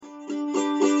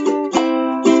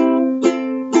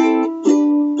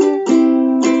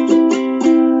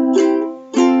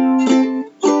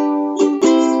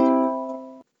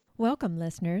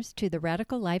listeners, to the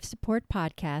Radical Life Support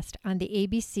Podcast on the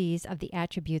ABCs of the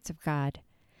Attributes of God.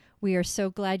 We are so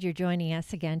glad you're joining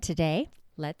us again today.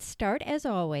 Let's start, as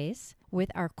always,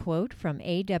 with our quote from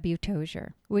A.W.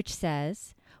 Tozer, which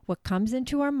says, "What comes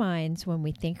into our minds when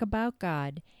we think about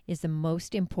God is the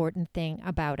most important thing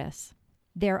about us.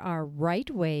 There are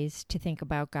right ways to think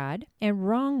about God and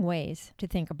wrong ways to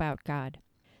think about God.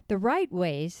 The right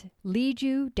ways lead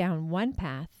you down one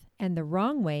path, and the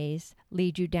wrong ways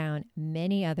lead you down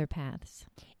many other paths.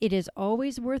 It is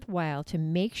always worthwhile to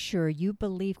make sure you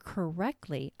believe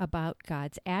correctly about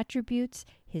God's attributes,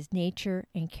 His nature,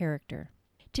 and character."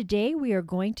 Today we are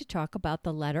going to talk about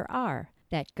the letter R,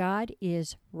 that God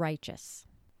is righteous.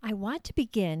 I want to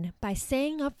begin by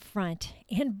saying up front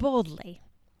and boldly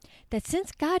that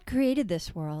since God created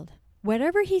this world,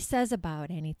 whatever He says about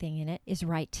anything in it is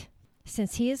right.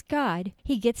 Since He is God,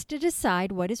 He gets to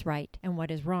decide what is right and what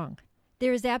is wrong.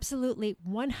 There is absolutely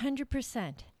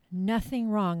 100% nothing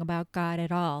wrong about God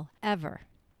at all, ever.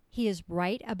 He is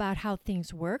right about how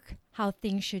things work, how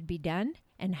things should be done,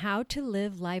 and how to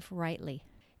live life rightly.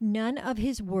 None of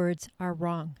His words are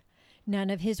wrong.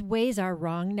 None of His ways are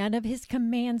wrong. None of His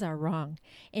commands are wrong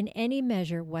in any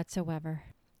measure whatsoever.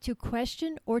 To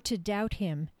question or to doubt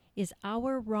Him is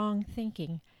our wrong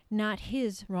thinking, not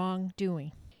His wrong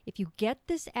doing. If you get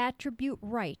this attribute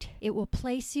right, it will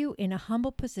place you in a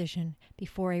humble position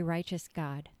before a righteous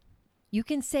God. You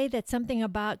can say that something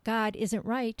about God isn't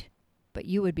right, but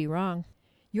you would be wrong.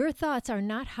 Your thoughts are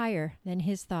not higher than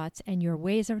His thoughts, and your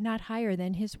ways are not higher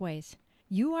than His ways.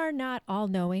 You are not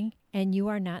all-knowing, and you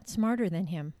are not smarter than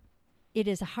Him. It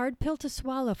is a hard pill to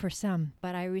swallow for some,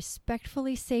 but I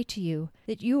respectfully say to you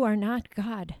that you are not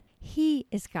God. He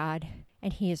is God,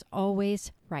 and He is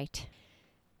always right.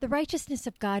 The righteousness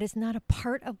of God is not a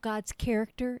part of God's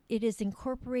character. It is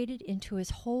incorporated into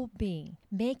His whole being,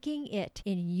 making it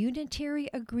in unitary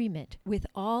agreement with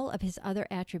all of His other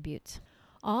attributes.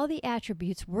 All the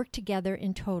attributes work together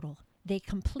in total. They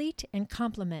complete and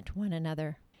complement one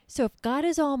another. So if God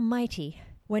is almighty,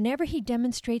 whenever He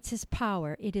demonstrates His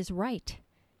power, it is right.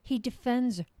 He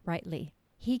defends rightly.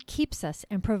 He keeps us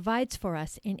and provides for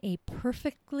us in a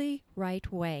perfectly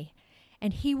right way,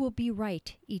 and He will be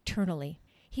right eternally.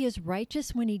 He is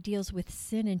righteous when He deals with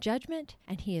sin and judgment,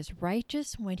 and He is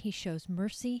righteous when He shows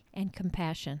mercy and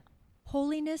compassion.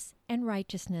 Holiness and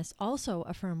righteousness also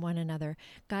affirm one another.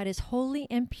 God is holy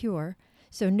and pure,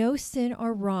 so no sin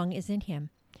or wrong is in Him.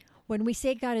 When we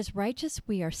say God is righteous,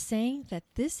 we are saying that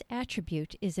this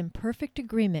attribute is in perfect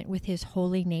agreement with His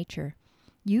holy nature.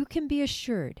 You can be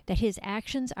assured that His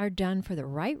actions are done for the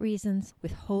right reasons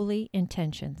with holy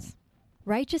intentions.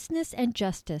 Righteousness and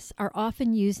justice are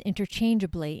often used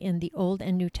interchangeably in the Old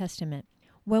and New Testament.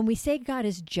 When we say God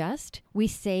is just, we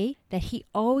say that He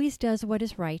always does what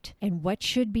is right and what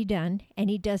should be done, and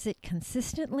He does it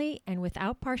consistently and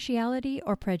without partiality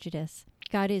or prejudice.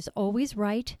 God is always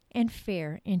right and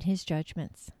fair in His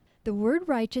judgments. The word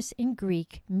righteous in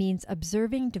Greek means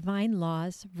observing divine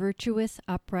laws, virtuous,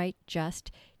 upright, just,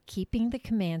 keeping the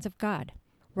commands of God.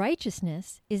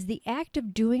 Righteousness is the act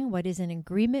of doing what is in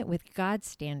agreement with God's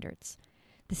standards,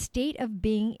 the state of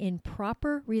being in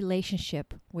proper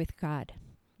relationship with God.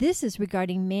 This is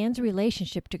regarding man's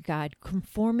relationship to God,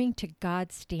 conforming to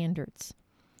God's standards.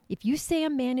 If you say a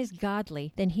man is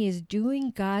godly, then he is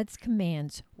doing God's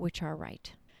commands, which are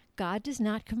right. God does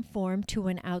not conform to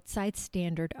an outside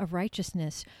standard of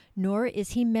righteousness, nor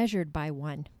is He measured by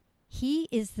one. He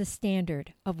is the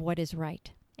standard of what is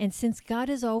right. And since God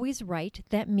is always right,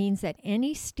 that means that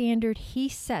any standard He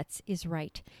sets is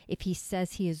right. If He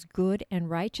says He is good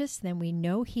and righteous, then we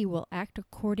know He will act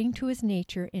according to His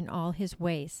nature in all His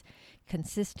ways,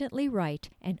 consistently right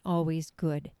and always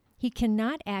good. He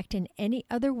cannot act in any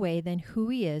other way than who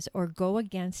He is or go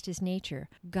against His nature.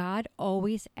 God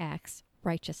always acts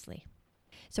righteously.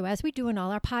 So as we do in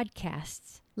all our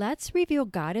podcasts, let's reveal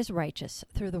God as righteous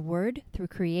through the Word, through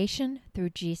creation,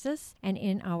 through Jesus, and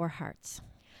in our hearts.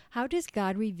 How does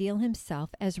God reveal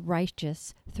Himself as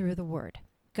righteous through the Word?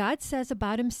 God says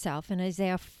about Himself in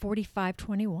Isaiah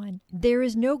 45:21, "There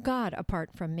is no God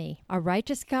apart from me, a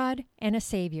righteous God and a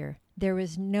Savior. There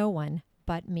is no one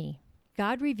but me."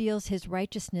 God reveals His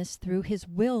righteousness through His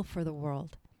will for the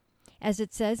world. As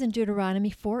it says in Deuteronomy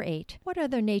 4:8, "What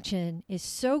other nation is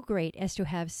so great as to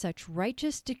have such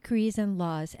righteous decrees and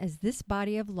laws as this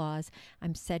body of laws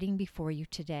I'm setting before you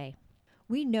today?"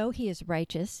 We know He is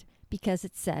righteous because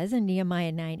it says in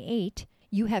Nehemiah 9:8,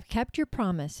 "You have kept your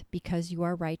promise because you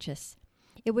are righteous."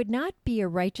 It would not be a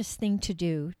righteous thing to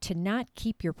do to not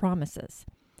keep your promises.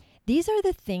 These are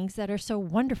the things that are so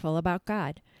wonderful about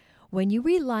God. When you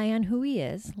rely on who He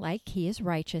is, like He is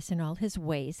righteous in all His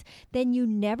ways, then you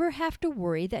never have to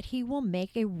worry that He will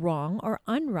make a wrong or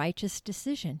unrighteous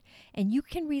decision, and you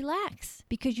can relax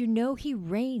because you know He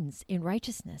reigns in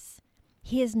righteousness.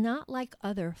 He is not like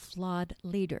other flawed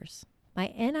leaders.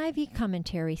 My NIV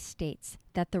commentary states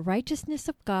that the righteousness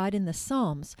of God in the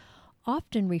Psalms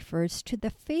often refers to the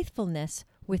faithfulness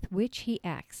with which He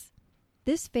acts.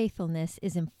 This faithfulness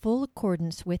is in full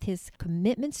accordance with His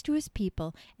commitments to His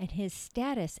people and His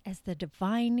status as the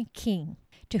divine King,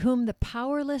 to whom the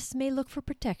powerless may look for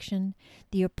protection,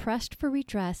 the oppressed for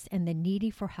redress, and the needy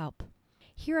for help.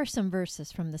 Here are some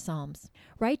verses from the Psalms.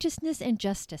 Righteousness and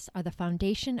justice are the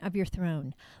foundation of your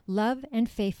throne. Love and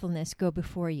faithfulness go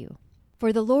before you.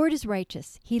 For the Lord is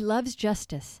righteous. He loves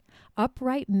justice.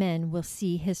 Upright men will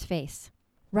see His face.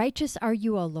 Righteous are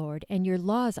you, O Lord, and your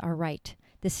laws are right.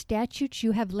 The statutes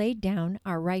you have laid down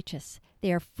are righteous.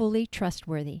 They are fully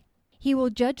trustworthy. He will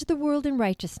judge the world in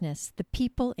righteousness, the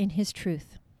people in His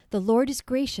truth. The Lord is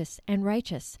gracious and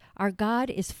righteous. Our God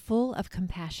is full of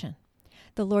compassion.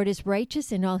 The Lord is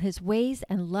righteous in all His ways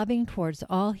and loving towards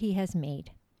all He has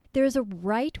made. There is a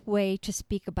right way to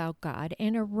speak about God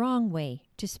and a wrong way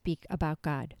to speak about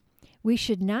God. We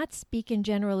should not speak in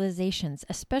generalizations,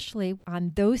 especially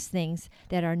on those things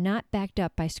that are not backed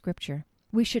up by Scripture.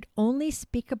 We should only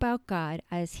speak about God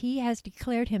as He has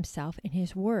declared Himself in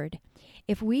His Word.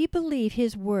 If we believe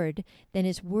His Word, then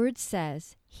His Word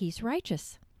says He's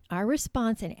righteous. Our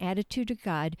response and attitude to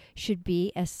God should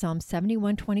be as Psalm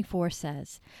 71:24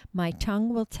 says, "My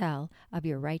tongue will tell of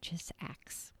your righteous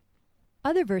acts."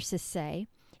 Other verses say,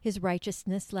 His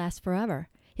righteousness lasts forever.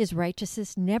 His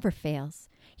righteousness never fails.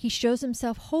 He shows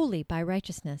Himself holy by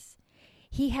righteousness.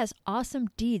 He has awesome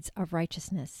deeds of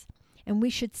righteousness. And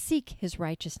we should seek His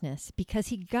righteousness because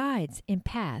He guides in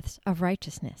paths of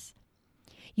righteousness.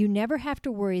 You never have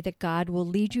to worry that God will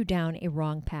lead you down a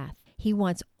wrong path. He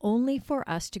wants only for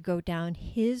us to go down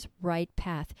His right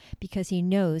path because He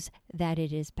knows that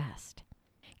it is best.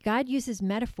 God uses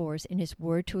metaphors in His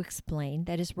Word to explain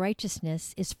that His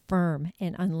righteousness is firm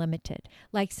and unlimited.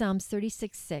 Like Psalms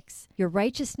 36:6, your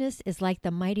righteousness is like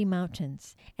the mighty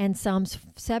mountains. And Psalms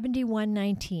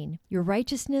 71:19, your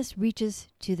righteousness reaches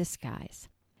to the skies.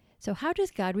 So how does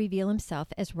God reveal Himself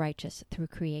as righteous through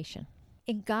creation?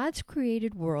 In God's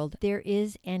created world, there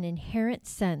is an inherent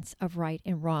sense of right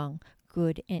and wrong,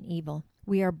 good and evil.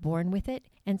 We are born with it,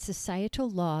 and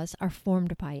societal laws are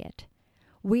formed by it.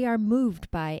 We are moved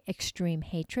by extreme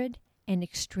hatred and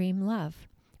extreme love.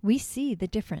 We see the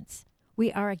difference.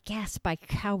 We are aghast by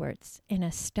cowards and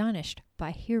astonished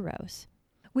by heroes.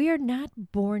 We are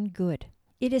not born good.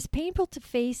 It is painful to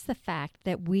face the fact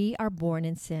that we are born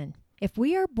in sin. If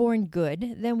we are born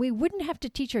good, then we wouldn't have to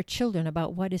teach our children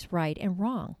about what is right and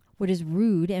wrong, what is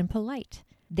rude and polite.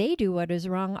 They do what is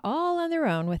wrong all on their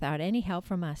own without any help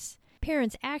from us.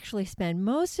 Parents actually spend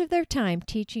most of their time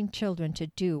teaching children to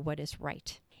do what is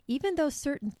right. Even though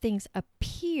certain things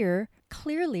appear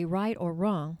clearly right or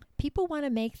wrong, people want to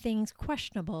make things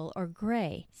questionable or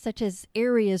gray, such as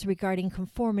areas regarding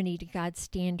conformity to God's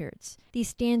standards. These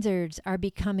standards are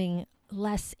becoming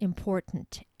less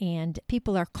important, and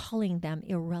people are calling them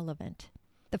irrelevant.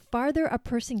 The farther a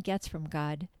person gets from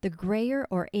God, the grayer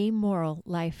or amoral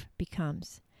life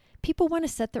becomes. People want to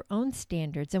set their own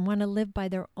standards and want to live by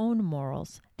their own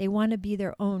morals. They want to be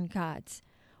their own gods.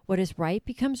 What is right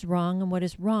becomes wrong, and what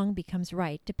is wrong becomes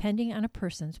right, depending on a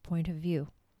person's point of view.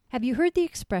 Have you heard the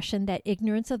expression that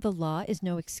ignorance of the law is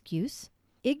no excuse?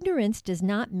 Ignorance does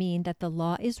not mean that the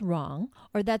law is wrong,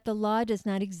 or that the law does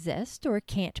not exist or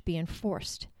can't be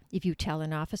enforced. If you tell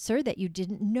an officer that you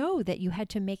didn't know that you had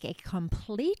to make a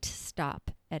complete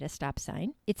stop at a stop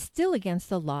sign, it's still against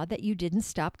the law that you didn't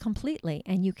stop completely,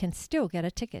 and you can still get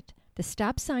a ticket. The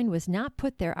stop sign was not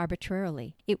put there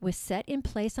arbitrarily. It was set in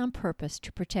place on purpose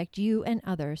to protect you and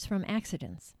others from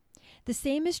accidents. The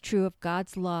same is true of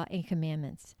God's law and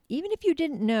commandments. Even if you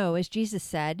didn't know, as Jesus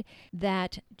said,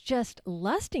 that just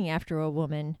lusting after a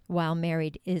woman while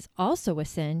married is also a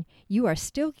sin, you are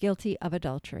still guilty of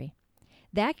adultery.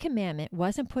 That commandment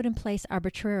wasn't put in place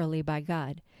arbitrarily by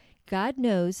God. God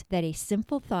knows that a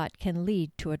sinful thought can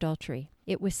lead to adultery.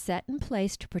 It was set in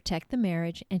place to protect the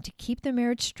marriage and to keep the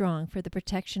marriage strong for the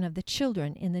protection of the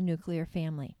children in the nuclear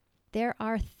family. There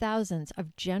are thousands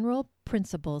of general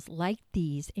principles like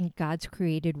these in God's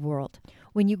created world.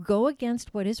 When you go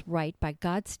against what is right by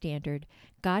God's standard,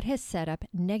 God has set up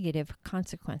negative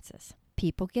consequences.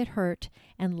 People get hurt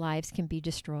and lives can be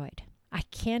destroyed. I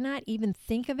cannot even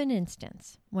think of an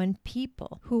instance when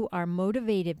people who are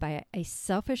motivated by a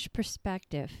selfish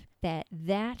perspective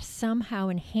that somehow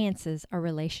enhances a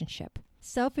relationship.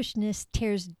 Selfishness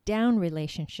tears down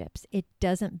relationships. It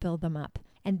doesn't build them up.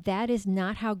 And that is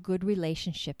not how good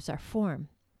relationships are formed.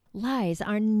 Lies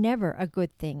are never a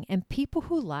good thing, and people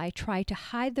who lie try to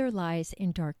hide their lies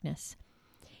in darkness.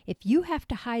 If you have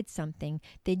to hide something,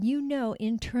 then you know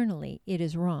internally it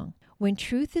is wrong. When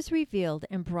truth is revealed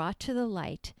and brought to the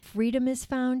light, freedom is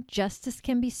found, justice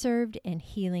can be served, and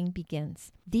healing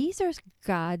begins. These are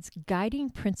God's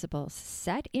guiding principles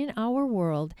set in our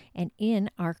world and in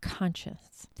our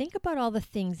conscience. Think about all the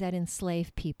things that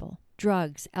enslave people.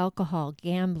 Drugs, alcohol,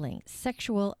 gambling,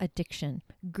 sexual addiction,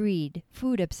 greed,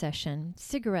 food obsession,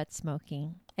 cigarette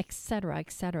smoking, etc.,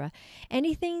 etc.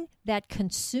 Anything that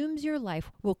consumes your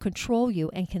life will control you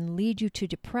and can lead you to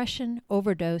depression,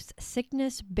 overdose,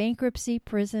 sickness, bankruptcy,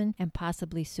 prison, and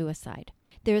possibly suicide.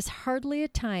 There is hardly a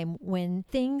time when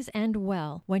things end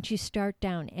well once you start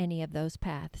down any of those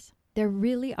paths. There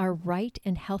really are right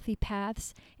and healthy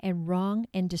paths and wrong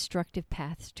and destructive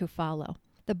paths to follow.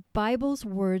 The Bible's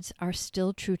words are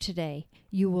still true today.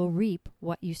 You will reap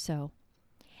what you sow.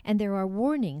 And there are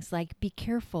warnings like, be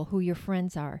careful who your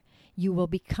friends are. You will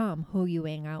become who you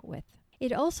hang out with.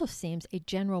 It also seems a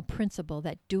general principle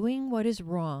that doing what is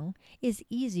wrong is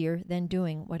easier than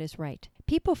doing what is right.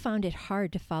 People found it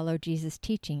hard to follow Jesus'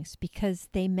 teachings because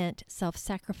they meant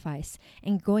self-sacrifice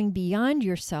and going beyond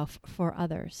yourself for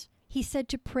others. He said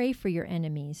to pray for your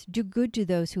enemies, do good to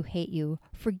those who hate you,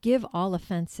 forgive all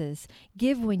offenses,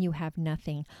 give when you have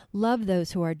nothing, love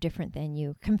those who are different than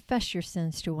you, confess your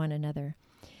sins to one another.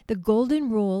 The golden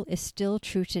rule is still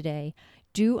true today.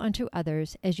 Do unto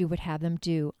others as you would have them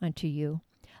do unto you.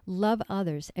 Love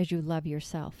others as you love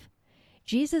yourself.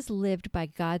 Jesus lived by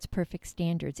God's perfect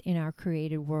standards in our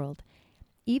created world.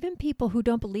 Even people who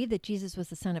don't believe that Jesus was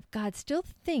the Son of God still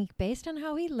think, based on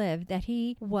how he lived, that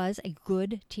he was a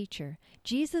good teacher.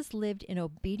 Jesus lived in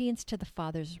obedience to the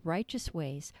Father's righteous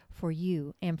ways for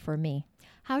you and for me.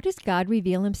 How does God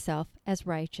reveal himself as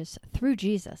righteous through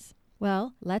Jesus?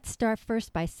 Well, let's start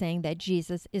first by saying that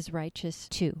Jesus is righteous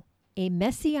too. A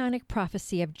messianic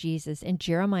prophecy of Jesus in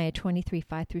Jeremiah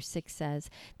 23:5-6 says,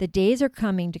 "The days are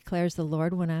coming, declares the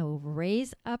Lord, when I will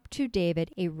raise up to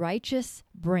David a righteous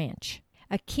branch,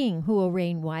 a king who will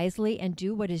reign wisely and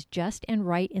do what is just and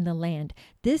right in the land.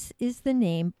 This is the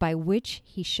name by which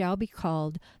he shall be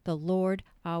called, the Lord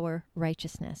our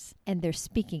righteousness." And they're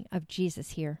speaking of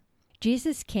Jesus here.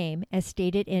 Jesus came, as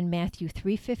stated in Matthew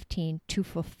 3:15, to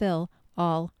fulfill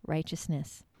all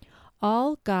righteousness.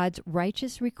 All God's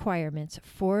righteous requirements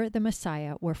for the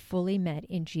Messiah were fully met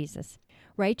in Jesus.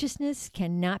 Righteousness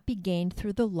cannot be gained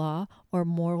through the law or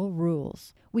moral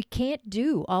rules. We can't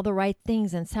do all the right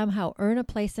things and somehow earn a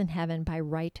place in heaven by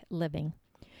right living.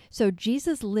 So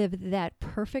Jesus lived that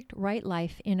perfect right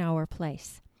life in our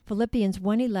place. Philippians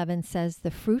 1:11 says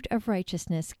the fruit of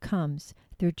righteousness comes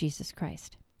through Jesus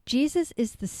Christ. Jesus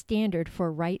is the standard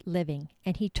for right living,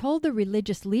 and he told the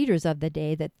religious leaders of the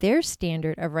day that their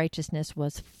standard of righteousness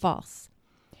was false.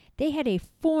 They had a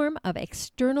form of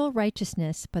external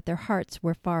righteousness, but their hearts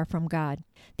were far from God.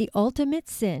 The ultimate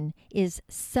sin is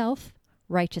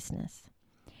self-righteousness.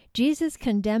 Jesus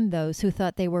condemned those who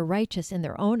thought they were righteous in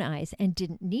their own eyes and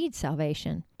didn't need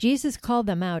salvation. Jesus called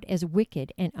them out as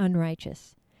wicked and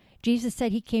unrighteous. Jesus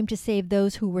said he came to save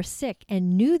those who were sick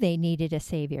and knew they needed a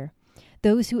Savior,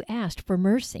 those who asked for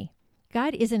mercy.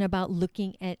 God isn't about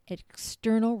looking at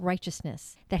external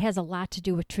righteousness that has a lot to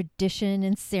do with tradition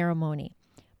and ceremony,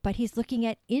 but he's looking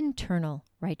at internal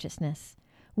righteousness.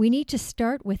 We need to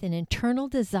start with an internal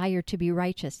desire to be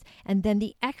righteous, and then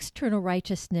the external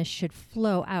righteousness should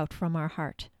flow out from our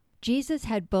heart. Jesus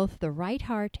had both the right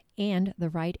heart and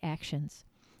the right actions.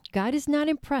 God is not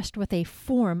impressed with a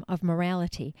form of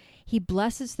morality. He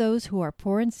blesses those who are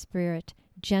poor in spirit,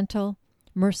 gentle,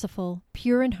 merciful,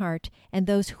 pure in heart, and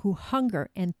those who hunger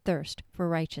and thirst for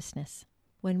righteousness.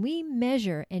 When we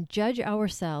measure and judge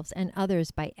ourselves and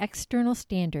others by external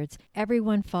standards,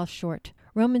 everyone falls short.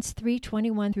 Romans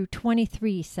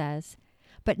 3:21-23 says,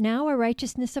 "But now a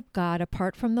righteousness of God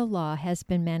apart from the law has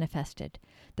been manifested,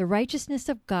 the righteousness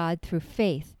of God through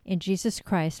faith in Jesus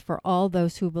Christ for all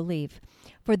those who believe.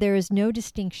 For there is no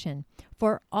distinction,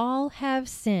 for all have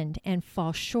sinned and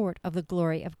fall short of the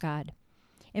glory of God."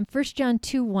 In 1 John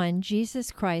 2:1, Jesus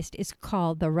Christ is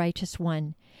called the righteous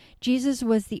one. Jesus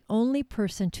was the only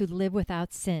person to live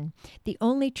without sin, the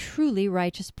only truly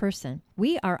righteous person.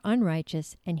 We are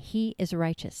unrighteous, and he is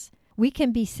righteous. We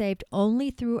can be saved only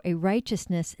through a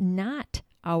righteousness not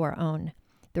our own,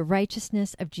 the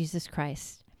righteousness of Jesus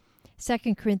Christ.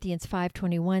 2 Corinthians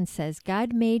 5:21 says,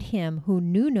 "God made him who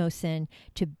knew no sin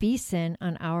to be sin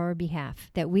on our behalf,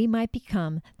 that we might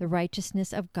become the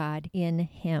righteousness of God in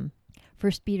him."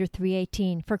 1 Peter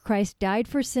 3:18, "For Christ died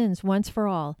for sins once for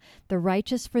all, the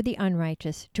righteous for the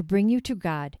unrighteous, to bring you to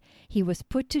God. He was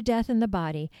put to death in the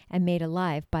body and made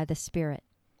alive by the Spirit."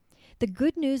 The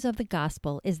good news of the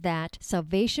gospel is that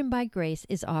salvation by grace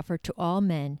is offered to all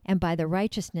men, and by the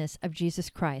righteousness of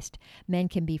Jesus Christ, men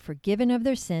can be forgiven of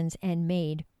their sins and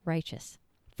made righteous.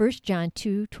 1 John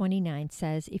 2:29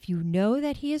 says, "If you know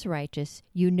that he is righteous,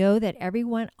 you know that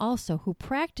everyone also who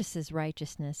practices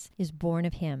righteousness is born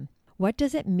of him." What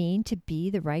does it mean to be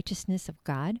the righteousness of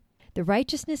God? The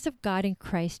righteousness of God in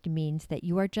Christ means that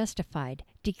you are justified,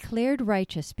 declared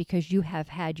righteous because you have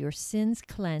had your sins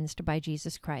cleansed by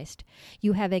Jesus Christ.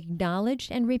 You have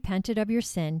acknowledged and repented of your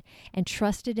sin and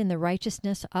trusted in the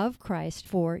righteousness of Christ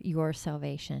for your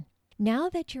salvation. Now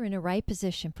that you're in a right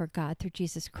position for God through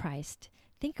Jesus Christ,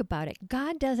 think about it.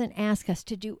 God doesn't ask us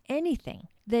to do anything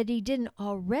that he didn't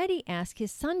already ask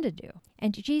his son to do.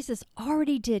 And Jesus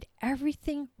already did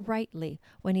everything rightly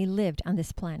when he lived on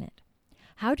this planet.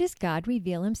 How does God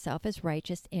reveal himself as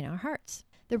righteous in our hearts?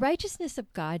 The righteousness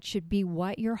of God should be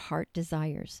what your heart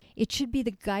desires. It should be the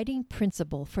guiding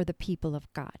principle for the people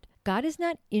of God. God is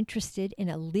not interested in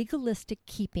a legalistic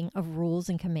keeping of rules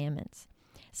and commandments.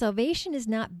 Salvation is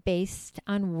not based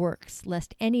on works,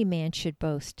 lest any man should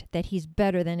boast that he's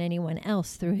better than anyone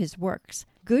else through his works.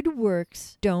 Good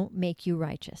works don't make you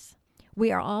righteous. We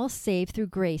are all saved through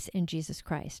grace in Jesus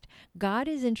Christ. God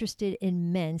is interested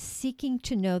in men seeking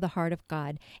to know the heart of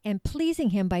God and pleasing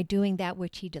him by doing that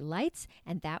which he delights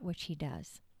and that which he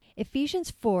does.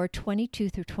 Ephesians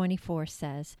 4:22-24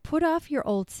 says, "Put off your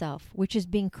old self, which is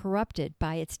being corrupted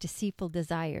by its deceitful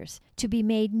desires, to be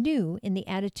made new in the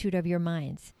attitude of your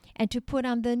minds, and to put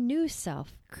on the new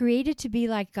self, created to be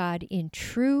like God in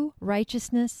true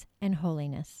righteousness and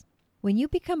holiness." When you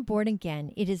become born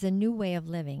again, it is a new way of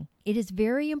living. It is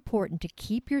very important to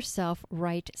keep yourself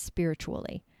right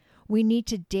spiritually. We need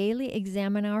to daily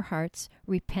examine our hearts,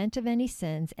 repent of any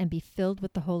sins, and be filled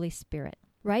with the Holy Spirit.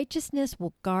 Righteousness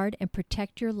will guard and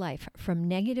protect your life from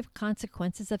negative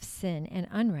consequences of sin and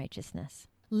unrighteousness.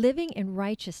 Living in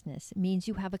righteousness means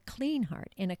you have a clean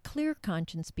heart and a clear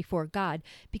conscience before God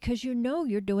because you know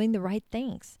you're doing the right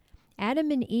things.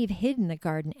 Adam and Eve hid in the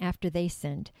garden after they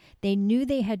sinned. They knew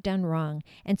they had done wrong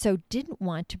and so didn't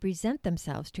want to present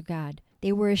themselves to God.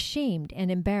 They were ashamed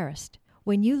and embarrassed.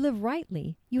 When you live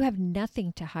rightly, you have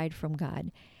nothing to hide from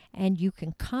God, and you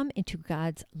can come into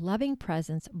God's loving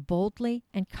presence boldly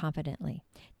and confidently.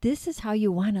 This is how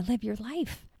you want to live your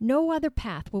life. No other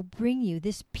path will bring you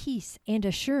this peace and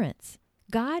assurance.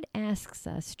 God asks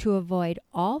us to avoid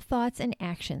all thoughts and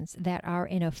actions that are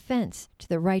an offense to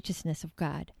the righteousness of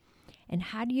God. And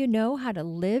how do you know how to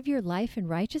live your life in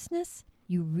righteousness?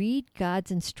 You read God's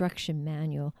instruction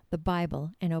manual, the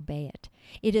Bible, and obey it.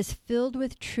 It is filled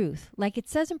with truth, like it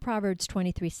says in Proverbs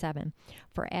 23:7,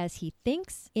 "For as he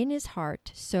thinks in his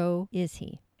heart, so is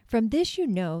he." From this you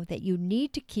know that you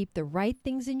need to keep the right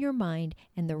things in your mind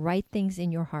and the right things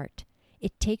in your heart.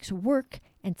 It takes work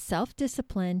and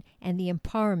self-discipline and the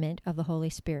empowerment of the Holy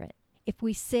Spirit. If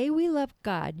we say we love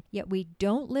God, yet we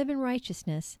don't live in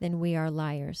righteousness, then we are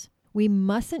liars. We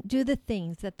mustn't do the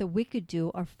things that the wicked do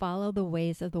or follow the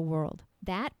ways of the world.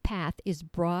 That path is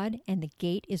broad and the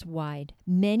gate is wide.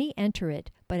 Many enter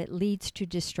it, but it leads to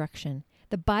destruction.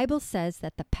 The Bible says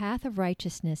that the path of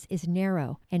righteousness is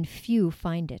narrow and few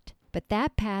find it. But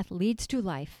that path leads to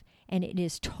life, and it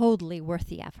is totally worth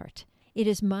the effort. It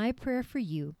is my prayer for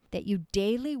you that you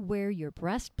daily wear your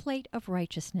breastplate of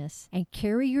righteousness and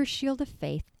carry your shield of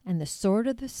faith and the sword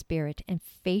of the Spirit and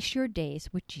face your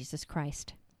days with Jesus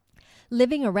Christ.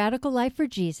 Living a radical life for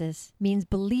Jesus means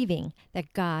believing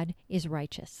that God is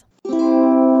righteous.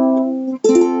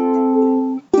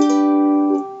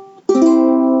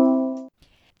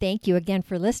 Thank you again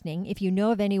for listening. If you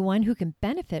know of anyone who can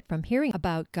benefit from hearing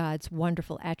about God's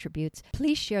wonderful attributes,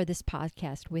 please share this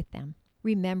podcast with them.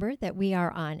 Remember that we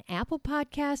are on Apple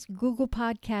Podcasts, Google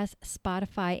Podcasts,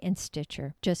 Spotify, and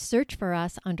Stitcher. Just search for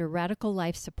us under Radical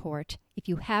Life Support. If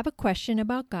you have a question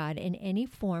about God in any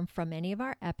form from any of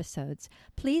our episodes,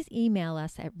 please email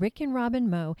us at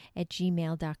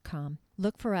rickandrobinmo@gmail.com.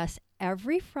 Look for us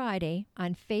every Friday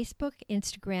on Facebook,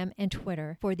 Instagram, and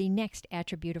Twitter for the next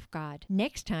attribute of God.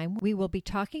 Next time, we will be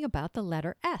talking about the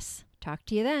letter S. Talk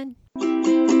to you then.